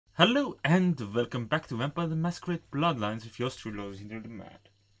Hello and welcome back to Vampire the Masquerade Bloodlines with yours truly, Indoril the Mad.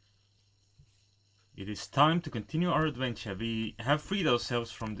 It is time to continue our adventure. We have freed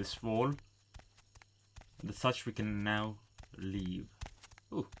ourselves from this wall, and as such we can now leave.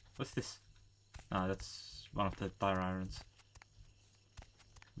 Ooh, what's this? Ah, that's one of the tire irons.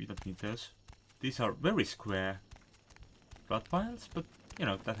 We don't need those. These are very square blood vials, but you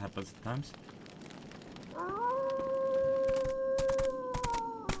know, that happens at times.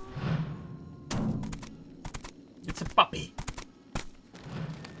 It's a puppy.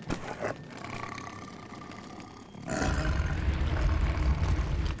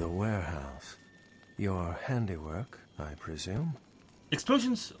 The warehouse. Your handiwork, I presume?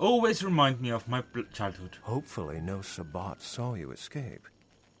 Explosions always remind me of my childhood. Hopefully no Sabbat saw you escape.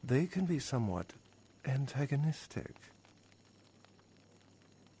 They can be somewhat antagonistic.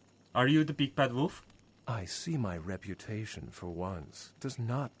 Are you the big bad wolf? I see my reputation for once does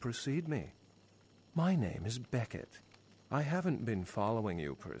not precede me. My name is Beckett. I haven't been following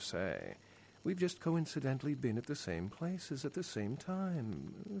you per se. We've just coincidentally been at the same places at the same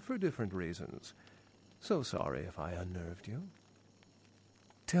time, for different reasons. So sorry if I unnerved you.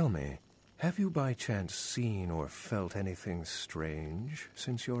 Tell me, have you by chance seen or felt anything strange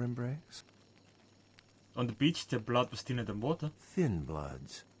since your embrace? On the beach, the blood was thinner than water. Thin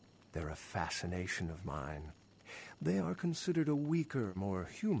bloods. They're a fascination of mine. They are considered a weaker, more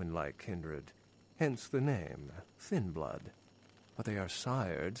human-like kindred. Hence the name, Thin Blood. But they are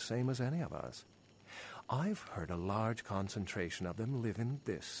sired same as any of us. I've heard a large concentration of them live in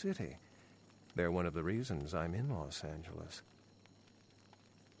this city. They're one of the reasons I'm in Los Angeles.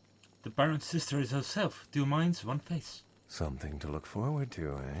 The Baron's sister is herself, two minds, one face. Something to look forward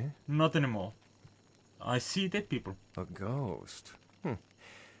to, eh? Not anymore. I see dead people. A ghost?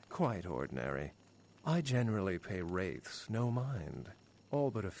 Quite ordinary. I generally pay wraiths no mind. All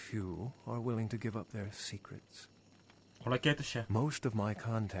but a few are willing to give up their secrets. All I care to share. Most of my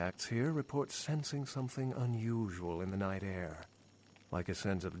contacts here report sensing something unusual in the night air, like a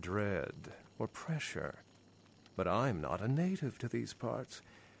sense of dread or pressure. But I'm not a native to these parts,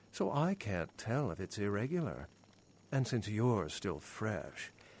 so I can't tell if it's irregular. And since you're still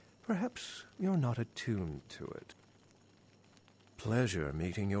fresh, perhaps you're not attuned to it. Pleasure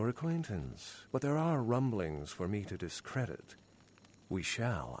meeting your acquaintance, but there are rumblings for me to discredit. We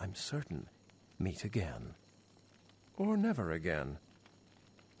shall, I'm certain, meet again. Or never again.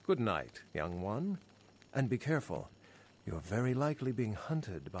 Good night, young one. And be careful. You're very likely being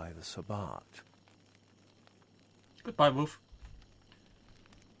hunted by the Sabbat. Goodbye, wolf.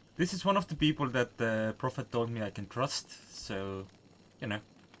 This is one of the people that the prophet told me I can trust, so, you know,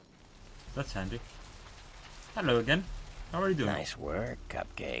 that's handy. Hello again. How are you doing? Nice work,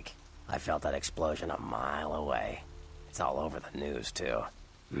 Cupcake. I felt that explosion a mile away. It's all over the news, too.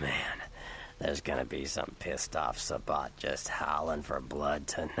 Man, there's gonna be some pissed-off Sabbat just howling for blood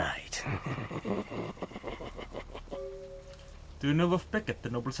tonight. Do you know of Beckett, the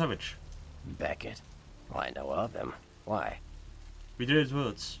noble savage? Beckett? Well, I know of him. Why? We did his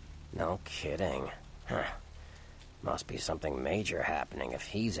words. No kidding. Huh. Must be something major happening if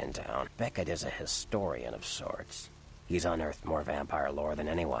he's in town. Beckett is a historian of sorts. He's unearthed more vampire lore than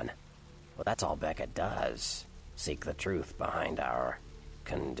anyone. Well, that's all Beckett does. Seek the truth behind our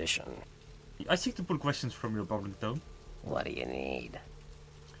condition. I seek to pull questions from your bubbling tone. What do you need?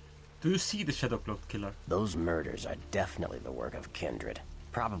 Do you see the Shadow-Cloaked killer? Those murders are definitely the work of kindred.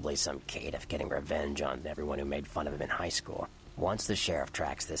 Probably some caitiff getting revenge on everyone who made fun of him in high school. Once the sheriff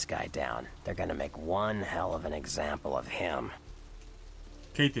tracks this guy down, they're gonna make one hell of an example of him.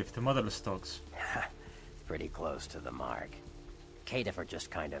 Caitiff, the motherless dogs. Pretty close to the mark. Caitiff are just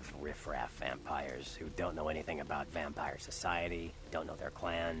kind of riffraff vampires who don't know anything about vampire society, don't know their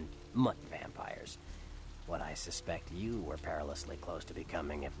clan, mutt vampires. What I suspect you were perilously close to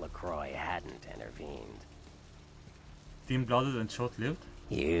becoming if LaCroix hadn't intervened. Thin-blooded and short-lived?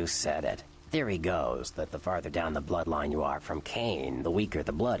 You said it. Theory goes that the farther down the bloodline you are from Cain, the weaker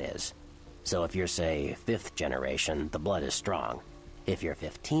the blood is. So if you're, say, 5th generation, the blood is strong. If you're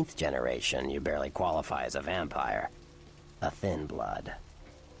 15th generation, you barely qualify as a vampire. A thin blood.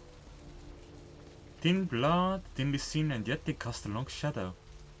 Thin blood, thinly seen, and yet they cast a long shadow.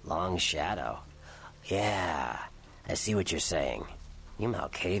 Long shadow? Yeah, I see what you're saying. You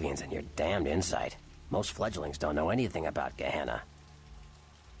Malkavians and your damned insight. Most fledglings don't know anything about Gehenna.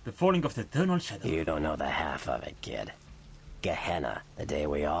 The falling of the eternal shadow. You don't know the half of it, kid. Gehenna, the day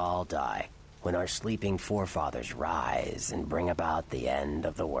we all die. When our sleeping forefathers rise and bring about the end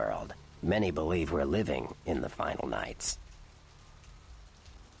of the world. Many believe we're living in the final nights.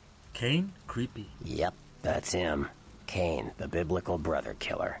 Cain? Creepy. Yep, that's him. Cain, the biblical brother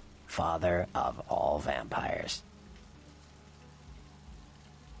killer. Father of all vampires.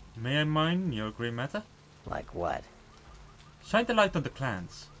 May I mine your grey matter? Like what? Shine the light on the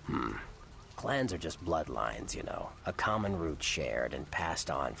clans. Clans are just bloodlines, you know. A common root shared and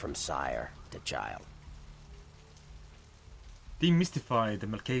passed on from sire to child. Demystify the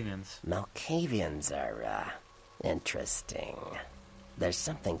Malkavians. Malkavians are, interesting. There's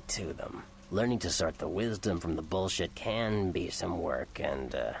something to them. Learning to sort the wisdom from the bullshit can be some work,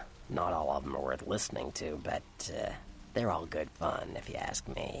 and, not all of them are worth listening to, but, they're all good fun, if you ask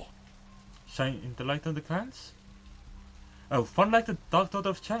me. Shine the light on the clans? Oh, fun like the dark daughter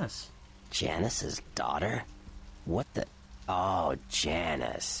of Janice. Janice's daughter? What the... Oh,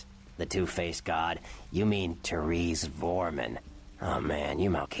 Janice. The two-faced god? You mean Therese Vorman. Oh man, you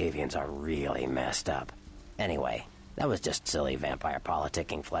Malkavians are really messed up. Anyway, that was just silly vampire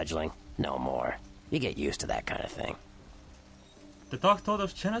politicking, fledgling. No more. You get used to that kind of thing. The dark daughter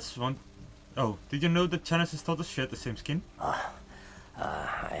of Janice want... Oh, did you know that Janice's daughter shared the same skin? I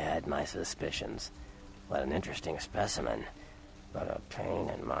had my suspicions. What an interesting specimen. But a pain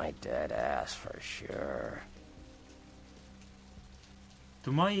in my dead ass for sure.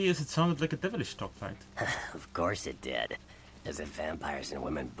 To my ears it sounded like a devilish dogfight. Of course it did. As if vampires and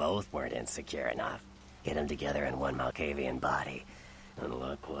women both weren't insecure enough. Get them together in one Malkavian body. And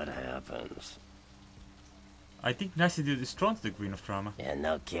look what happens. I think Nasty Dude is drawn to the green of drama. Yeah,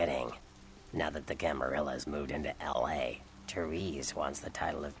 no kidding. Now that the Camarillas moved into L.A., Therese wants the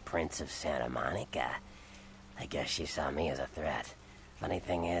title of Prince of Santa Monica. I guess she saw me as a threat. Funny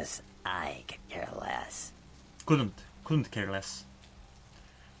thing is, I could care less. Couldn't care less.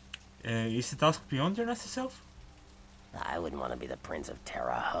 Is the task beyond your nasty self? I wouldn't want to be the Prince of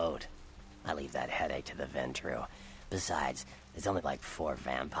Terre Haute. I leave that headache to the Ventru. Besides, there's only like 4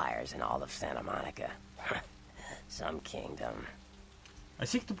 vampires in all of Santa Monica. Some kingdom. I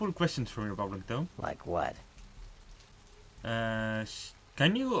seek to pull questions from your bubbling tone. Like what?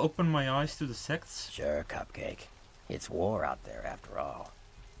 Can you open my eyes to the sects? Sure, Cupcake. It's war out there, after all.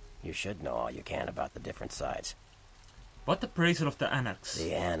 You should know all you can about the different sides. What appraisal of the Anarchs?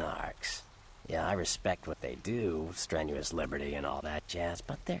 The Anarchs. Yeah, I respect what they do, strenuous liberty and all that jazz,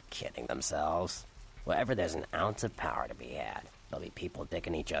 but they're kidding themselves. Wherever there's an ounce of power to be had, there'll be people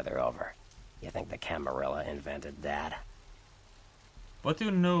dicking each other over. You think the Camarilla invented that? What do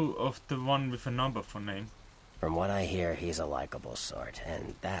you know of the one with a number for name? From what I hear, he's a likable sort,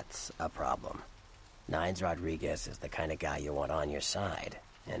 and that's a problem. Nines Rodriguez is the kind of guy you want on your side,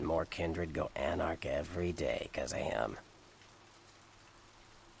 and more kindred go anarch every day 'cause of him.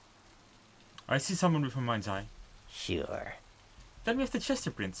 I see someone with a mind's eye. Sure. Tell me of the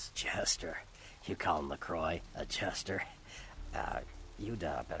Chester Prince. Chester. You call him LaCroix a Chester? You'd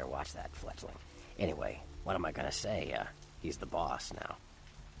better watch that, fledgling. Anyway, what am I gonna say? He's the boss now.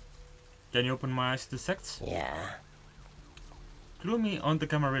 Can you open my eyes to the sects? Yeah. Clue me on the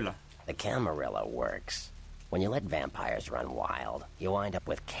Camarilla. The Camarilla works. When you let vampires run wild, you wind up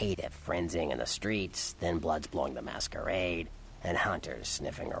with caitiff frenzying in the streets, then bloods blowing the masquerade, and hunters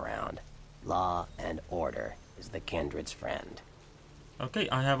sniffing around. Law and order is the kindred's friend. Okay,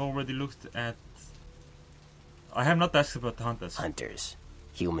 I have already looked at... I have not asked about the hunters. Hunters.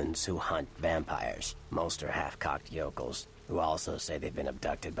 Humans who hunt vampires. Most are half-cocked yokels, who also say they've been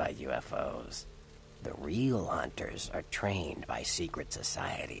abducted by UFOs. The real hunters are trained by secret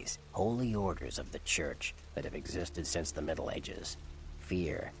societies, holy orders of the church that have existed since the Middle Ages.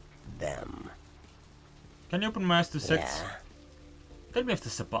 Fear them. Can you open my eyes to sects? Yeah. Tell me of the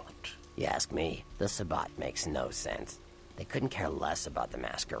Sabbat. You ask me, the Sabbat makes no sense. They couldn't care less about the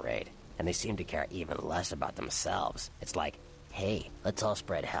masquerade, and they seem to care even less about themselves. It's like, hey, let's all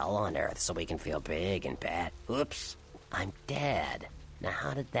spread hell on Earth so we can feel big and bad. Oops, I'm dead. Now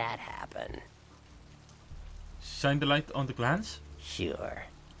how did that happen? Shine the light on the clans? Sure.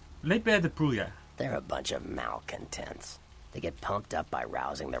 Lay bare the Pruya. They're a bunch of malcontents. They get pumped up by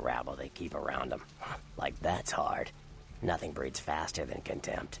rousing the rabble they keep around them. Like that's hard. Nothing breeds faster than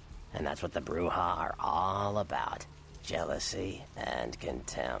contempt. And that's what the Bruja are all about. Jealousy and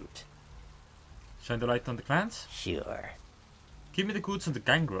contempt. Shine the light on the clans? Sure. Give me the goods on the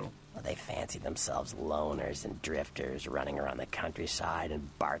gangrel. Well, they fancy themselves loners and drifters running around the countryside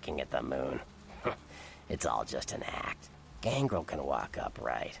and barking at the moon. It's all just an act. Gangrel can walk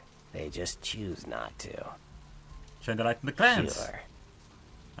upright. They just choose not to. Shine the light on the clans. Sure.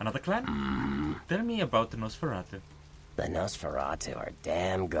 Another clan? Tell me about the Nosferatu. The Nosferatu are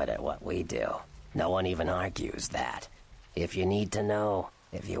damn good at what we do. No one even argues that. If you need to know,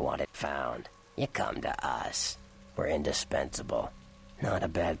 if you want it found, you come to us. We're indispensable. Not a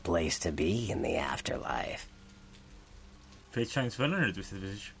bad place to be in the afterlife. Fate shines well in a twisted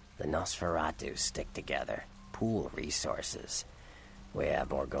visage. The Nosferatu stick together, pool resources. We have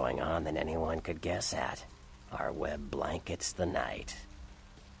more going on than anyone could guess at. Our web blankets the night.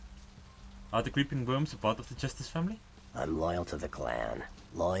 Are the creeping worms a part of the Justice family? I'm loyal to the clan,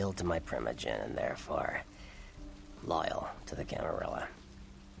 loyal to my primogen, and therefore loyal to the Camarilla.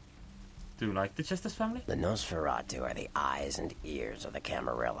 Do you like the Justice family? The Nosferatu are the eyes and ears of the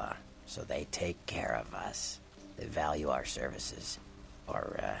Camarilla, so they take care of us. They value our services,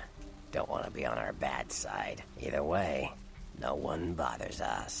 or don't want to be on our bad side. Either way, no one bothers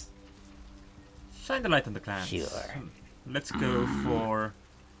us. Shine the light on the clans. Sure. Let's go for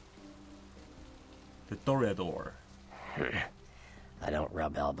the Toreador. I don't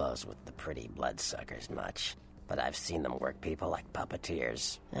rub elbows with the pretty bloodsuckers much, but I've seen them work people like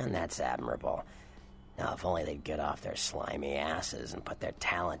puppeteers, and that's admirable. Now, if only they'd get off their slimy asses and put their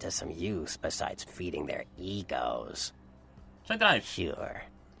talent to some use besides feeding their egos. Shine the light. Sure.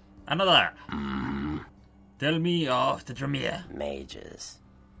 Another. Tell me of the Dremir. Mages.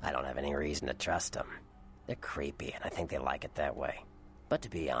 I don't have any reason to trust them. They're creepy, and I think they like it that way. But to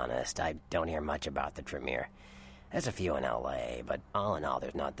be honest, I don't hear much about the Dremir. There's a few in LA, but all in all,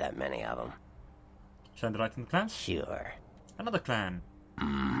 there's not that many of them. Shine the light on the clans. Sure. Another clan.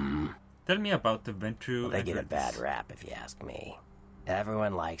 Tell me about the Ventru. Well, they get a bad rap, if you ask me.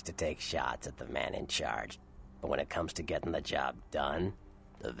 Everyone likes to take shots at the man in charge, but when it comes to getting the job done,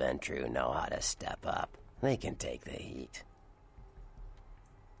 the Ventru know how to step up. They can take the heat.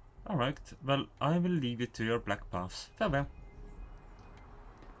 Alright, well, I will leave you to your black paths. Farewell.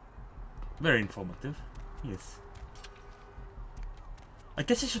 Very informative. Yes. I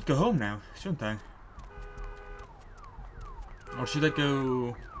guess I should go home now, shouldn't I? Or should I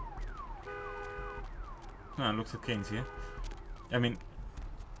go... Ah, looks like Kane's here. I mean,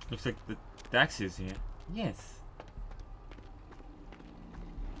 looks like the taxi is here. Yes.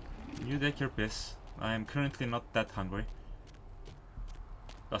 You take your piss. I am currently not that hungry.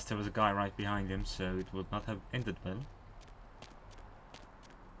 Plus there was a guy right behind him, so it would not have ended well.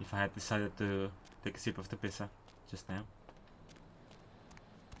 If I had decided to take a sip of the pizza just now.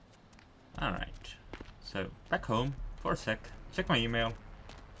 Alright. So, back home for a sec. Check my email.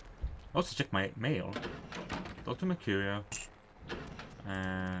 Also check my mail. Talk to Mercurio.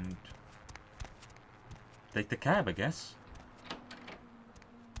 And... take the cab, I guess.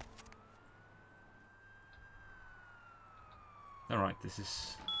 Alright, this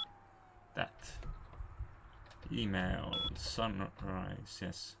is... that. Email. Sunrise,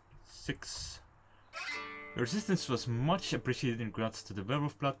 yes. 6. Your assistance was much appreciated in regards to the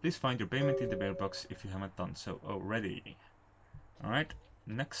werewolf blood. Please find your payment in the mailbox if you haven't done so already. Alright,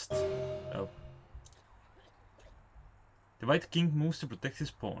 next. Oh. The White King moves to protect his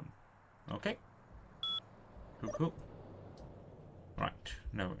pawn. Okay. Cool. Right,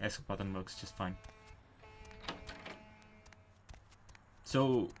 no, ask button works just fine.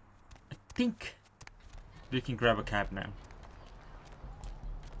 So, I think we can grab a cab now.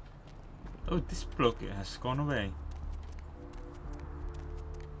 Oh, this bloke has gone away.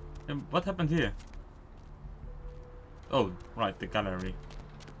 What happened here? Oh, right, the gallery.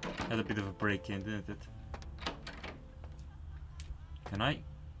 Had a bit of a break-in, didn't it? Can I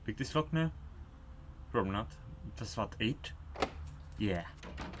pick this lock now? Probably not. That's what, 8? Yeah.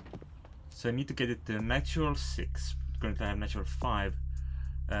 So I need to get it to natural 6. Currently I have natural 5.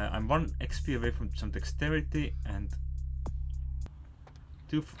 I'm 1 XP away from some dexterity and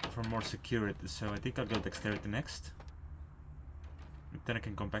 2 for more security, so I think I'll go dexterity next. Then I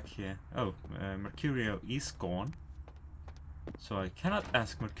can come back here. Oh, Mercurio is gone. So I cannot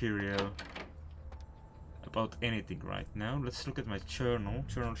ask Mercurio about anything right now. Let's look at my journal.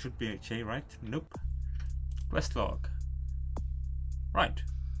 Journal should be a J, right? Nope. Quest log. Right.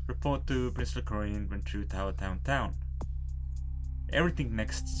 Report to Prince LaCroix went through Tower Town. Everything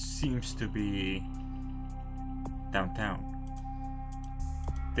next seems to be downtown.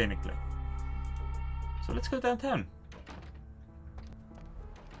 Technically. So let's go downtown.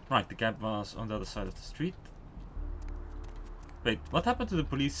 Right, the cab was on the other side of the street. Wait, what happened to the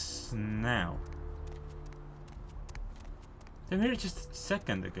police now? They were here just a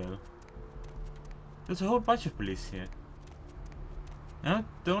second ago. There's a whole bunch of police here. No,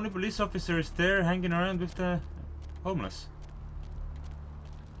 the only police officer is there hanging around with the homeless.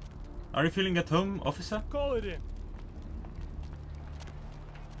 Are you feeling at home, officer? Call it in.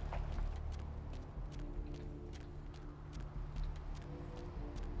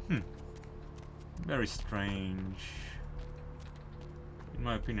 Very strange. In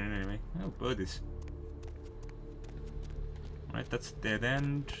my opinion, anyway. Oh, birdies. Right, that's dead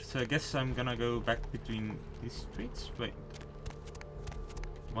end. So I guess I'm gonna go back between these streets. Wait.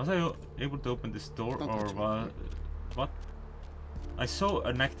 Was I able to open this door Don't or touch me. what? I saw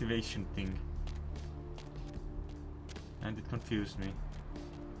an activation thing. And it confused me.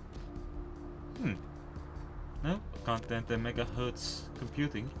 No, can't enter megahertz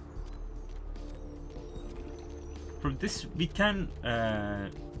computing. From this we can,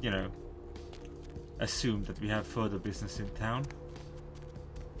 you know, assume that we have further business in town.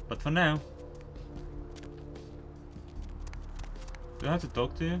 But for now... Do I have to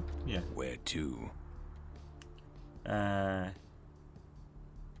talk to you? Yeah. Where to?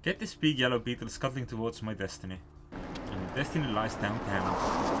 Get this big yellow beetle scuttling towards my destiny. And my destiny lies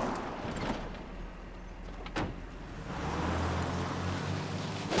downtown.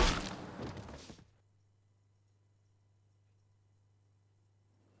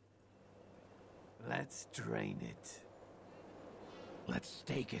 Let's drain it. Let's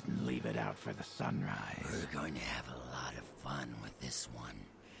stake it and leave it out for the sunrise. We're going to have a lot of fun with this one.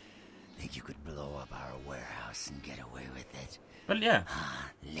 Think you could blow up our warehouse and get away with it? Well, yeah.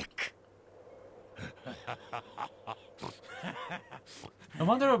 Lick. I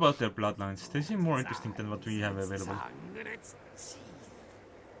wonder about their bloodlines. They seem more interesting than what we have available.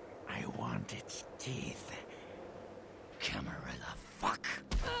 I want its teeth. Camarilla, fuck.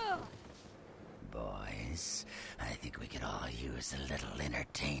 Boys, I think we could all use a little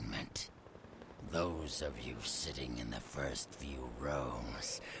entertainment. Those of you sitting in the first few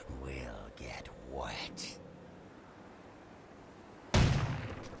rows will get wet.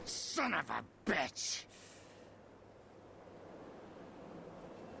 Son of a bitch!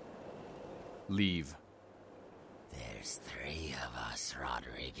 Leave. There's 3 of us,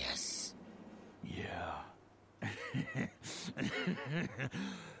 Rodriguez. Yeah.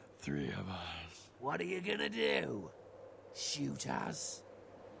 3 of us. What are you gonna do? Shoot us?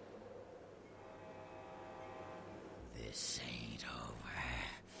 This ain't over.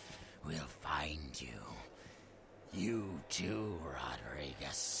 We'll find you. You too,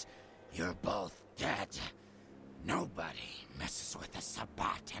 Rodriguez. You're both dead. Nobody messes with a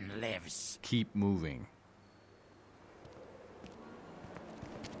Sabbat and lives. Keep moving.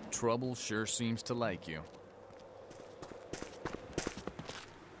 Trouble sure seems to like you.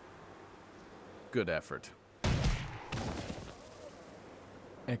 Good effort.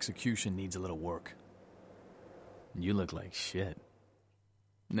 Execution needs a little work. You look like shit.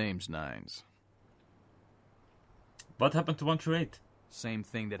 Name's Nines. What happened to 138? Same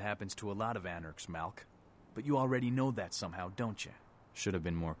thing that happens to a lot of anarchs, Malk. But you already know that somehow, don't you? Should have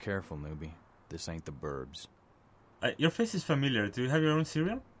been more careful, newbie. This ain't the burbs. Your face is familiar. Do you have your own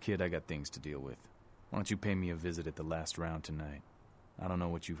cereal? Kid, I got things to deal with. Why don't you pay me a visit at the last round tonight? I don't know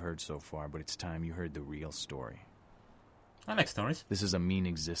what you've heard so far, but it's time you heard the real story. I like stories. This is a mean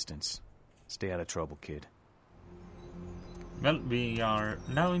existence. Stay out of trouble, kid. Well, we are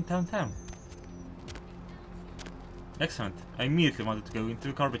now in downtown. Excellent. I immediately wanted to go into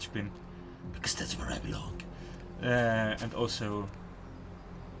the garbage bin. Because that's where I belong. And also...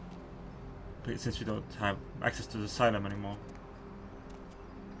 since we don't have access to the asylum anymore.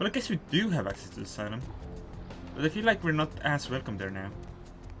 Well, I guess we do have access to the asylum. But I feel like we're not as welcome there now.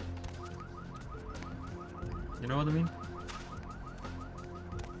 You know what I mean?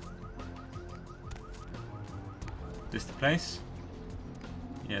 This the place?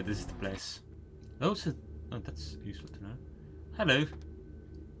 Yeah, this is the place. Oh, that's useful to know. Hello.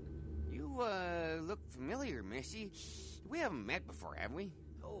 You, look familiar, Missy. We haven't met before, have we?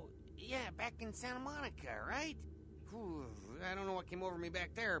 Oh, yeah, back in Santa Monica, right? Whew, I don't know what came over me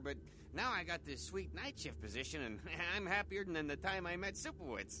back there, but now I got this sweet night shift position, and I'm happier than the time I met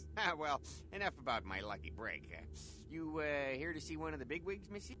Superwoods. Well, enough about my lucky break. You, here to see one of the bigwigs,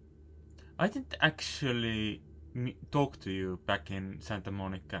 Missy? I didn't actually talk to you back in Santa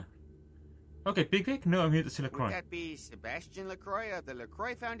Monica. Okay, Bigwig? No, I'm here to see LaCroix. Would that be Sebastian LaCroix of the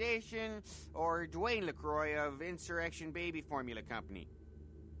LaCroix Foundation, or Dwayne LaCroix of Insurrection Baby Formula Company?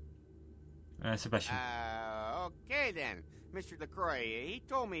 Sebastian. Okay then. Mr. LaCroix, he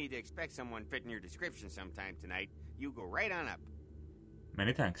told me to expect someone fitting your description sometime tonight. You go right on up.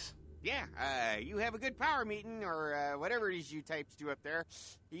 Many thanks. Yeah, you have a good power meeting, or whatever it is you types do up there.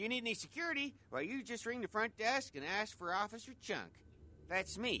 You need any security? Well, you just ring the front desk and ask for Officer Chunk.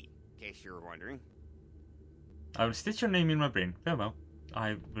 That's me, in case you were wondering. I will stitch your name in my brain. Farewell.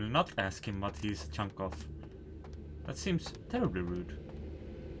 I will not ask him what he's a chunk of. That seems terribly rude.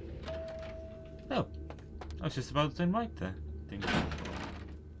 Oh, I was just about to invite the thing.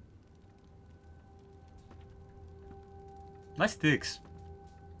 Nice digs.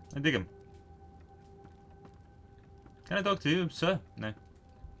 I dig him. Can I talk to you, sir? No.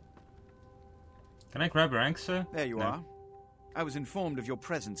 Can I grab your rank, sir? There you No. are. I was informed of your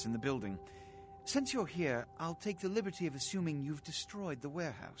presence in the building. Since you're here, I'll take the liberty of assuming you've destroyed the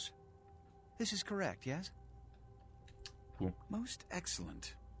warehouse. This is correct, yes? Cool. Most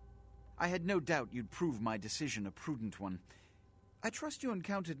excellent. I had no doubt you'd prove my decision a prudent one. I trust you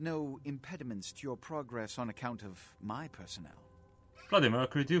encountered no impediments to your progress on account of my personnel. Bloody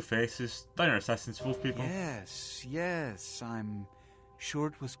Mercury, do faces, diner assassins, wolf people. Yes, I'm sure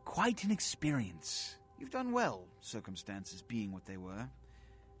it was quite an experience. You've done well, circumstances being what they were.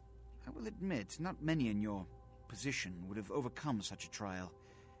 I will admit, not many in your position would have overcome such a trial.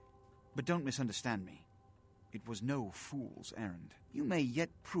 But don't misunderstand me. It was no fool's errand. You may yet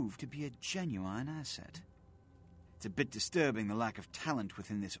prove to be a genuine asset. It's a bit disturbing, the lack of talent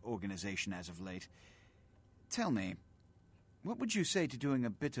within this organization as of late. Tell me, what would you say to doing a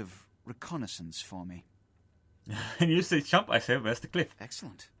bit of reconnaissance for me? And you say jump, I say where's the cliff?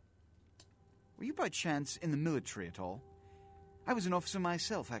 Excellent. Were you by chance in the military at all? I was an officer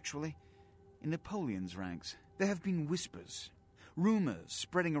myself, actually, in Napoleon's ranks. There have been whispers, rumors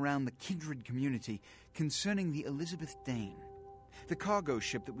spreading around the kindred community concerning the Elizabeth Dane, the cargo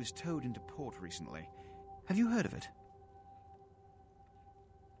ship that was towed into port recently. Have you heard of it?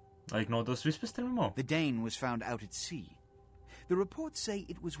 I ignore those whispers, tell me more. The Dane was found out at sea. The reports say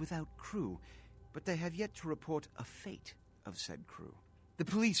it was without crew, but they have yet to report a fate of said crew. The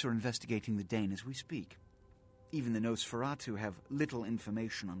police are investigating the Dane as we speak. Even the Nosferatu have little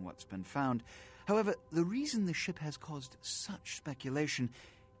information on what's been found. However, the reason the ship has caused such speculation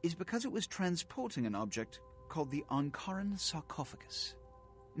is because it was transporting an object called the Ankaran sarcophagus.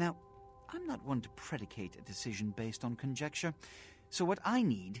 Now, I'm not one to predicate a decision based on conjecture, so what I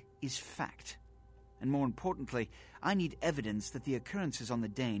need is fact. And more importantly, I need evidence that the occurrences on the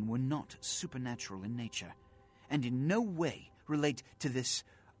Dane were not supernatural in nature, and in no way relate to this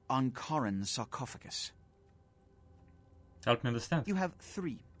Ankaran sarcophagus. Help me understand. You have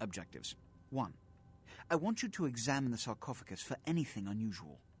 3 objectives. 1. I want you to examine the sarcophagus for anything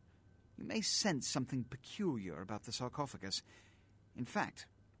unusual. You may sense something peculiar about the sarcophagus. In fact,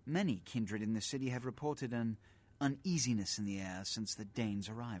 many kindred in the city have reported an uneasiness in the air since the Dane's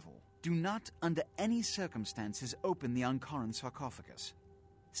arrival. Do not, under any circumstances, open the Ankaran sarcophagus.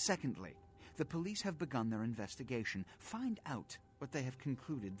 Secondly, the police have begun their investigation. Find out what they have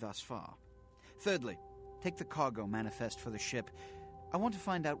concluded thus far. Thirdly, take the cargo manifest for the ship. I want to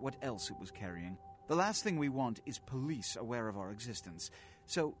find out what else it was carrying. The last thing we want is police aware of our existence,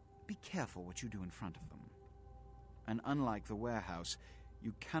 so be careful what you do in front of them. And unlike the warehouse,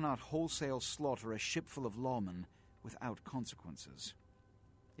 you cannot wholesale slaughter a ship full of lawmen without consequences.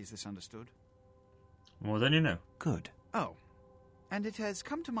 Is this understood? More than you know. Good. Oh, and it has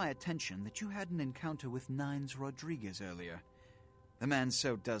come to my attention that you had an encounter with Nines Rodriguez earlier. The man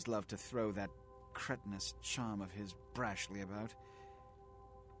so does love to throw that cretinous charm of his brashly about.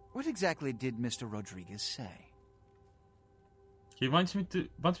 What exactly did Mr. Rodriguez say? He wants me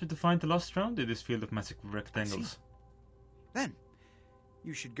to find the lost round in this field of magic rectangles. Then,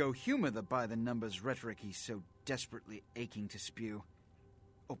 you should go humor the by-the-numbers rhetoric he's so desperately aching to spew.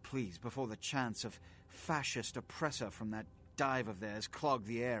 Oh, please, before the chance of fascist oppressor from that dive of theirs clog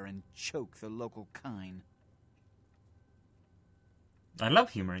the air and choke the local kine. I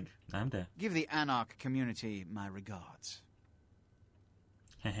love humoring. I'm there. Give the Anarch community my regards.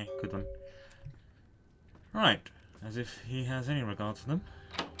 Hehe, good one. Right, as if he has any regard for them.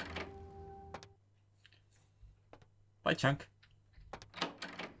 Bye, Chunk.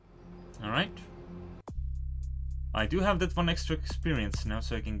 Alright. I do have that 1 extra experience now,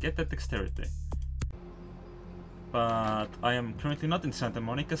 so I can get that dexterity. But I am currently not in Santa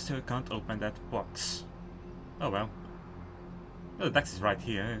Monica, so I can't open that box. Oh well. Well, the box is right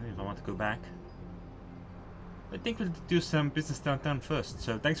here, if I want to go back. I think we'll do some business downtown first,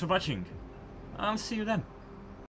 so thanks for watching. I'll see you then.